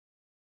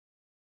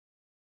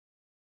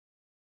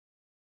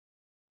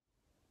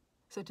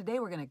So today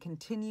we're going to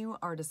continue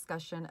our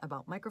discussion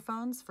about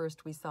microphones.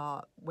 First we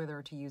saw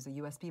whether to use a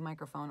USB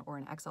microphone or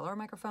an XLR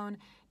microphone.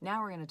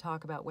 Now we're going to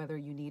talk about whether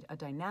you need a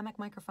dynamic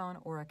microphone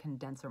or a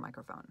condenser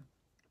microphone.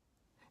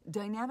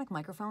 Dynamic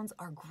microphones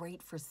are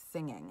great for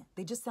singing.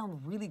 They just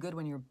sound really good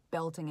when you're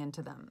belting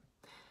into them.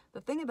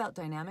 The thing about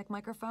dynamic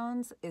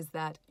microphones is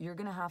that you're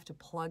going to have to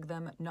plug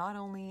them not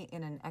only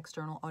in an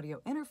external audio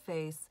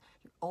interface,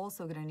 you're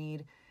also going to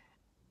need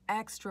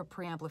extra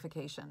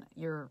preamplification.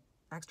 Your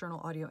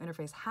external audio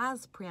interface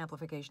has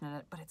preamplification in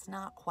it, but it's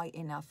not quite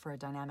enough for a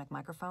dynamic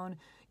microphone.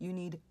 You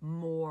need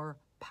more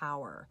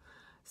power.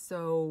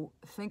 So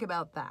think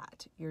about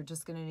that. You're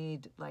just going to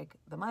need like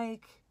the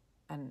mic,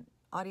 an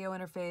audio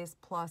interface,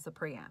 plus a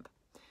preamp.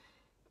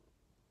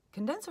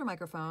 Condenser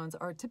microphones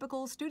are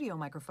typical studio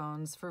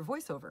microphones for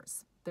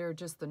voiceovers. They're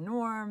just the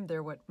norm.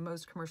 They're what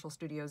most commercial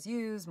studios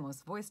use,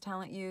 most voice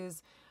talent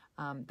use.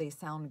 They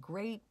sound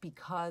great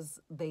because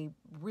they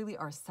really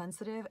are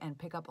sensitive and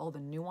pick up all the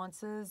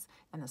nuances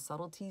and the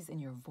subtleties in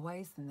your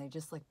voice, and they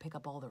just like pick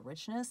up all the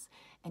richness,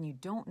 and you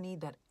don't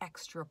need that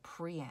extra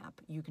preamp.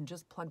 You can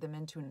just plug them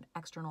into an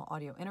external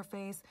audio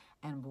interface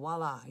and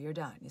voila, you're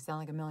done. You sound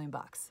like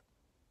 $1,000,000.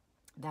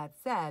 That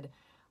said,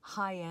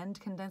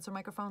 high-end condenser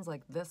microphones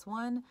like this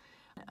one,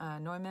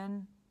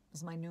 Neumann,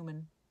 this is my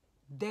Neumann.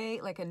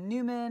 They, like a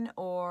Neumann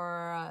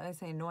or I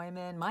say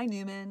Neumann, my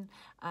Neumann,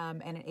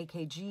 and an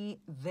AKG,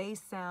 they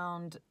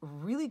sound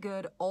really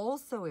good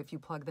also if you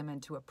plug them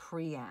into a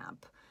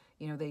preamp.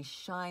 You know, they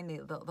shine,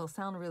 they'll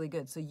sound really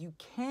good. So you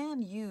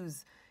can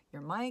use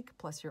your mic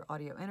plus your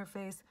audio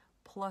interface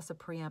plus a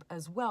preamp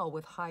as well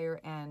with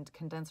higher end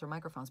condenser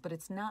microphones, but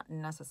it's not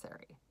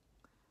necessary.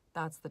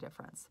 That's the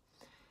difference.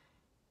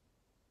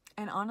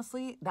 And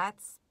honestly,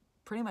 that's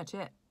pretty much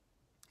it.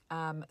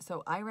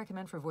 So I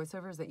recommend for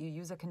voiceovers that you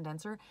use a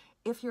condenser.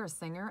 If you're a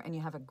singer and you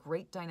have a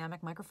great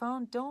dynamic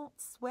microphone, don't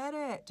sweat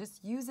it,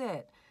 just use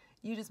it.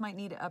 You just might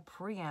need a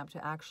preamp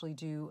to actually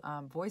do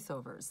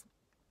voiceovers.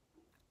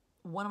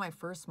 One of my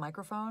first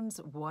microphones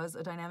was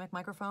a dynamic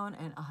microphone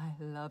and I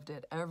loved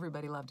it.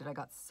 Everybody loved it. I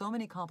got so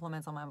many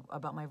compliments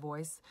about my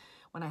voice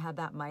when I had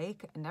that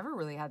mic. I never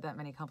really had that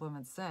many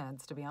compliments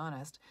since, to be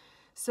honest.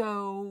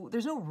 So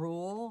there's no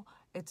rule.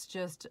 It's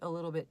just a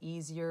little bit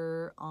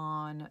easier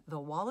on the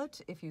wallet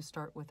if you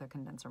start with a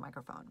condenser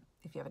microphone.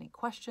 If you have any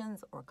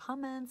questions or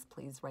comments,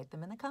 please write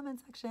them in the comment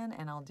section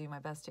and I'll do my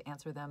best to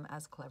answer them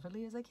as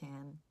cleverly as I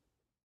can.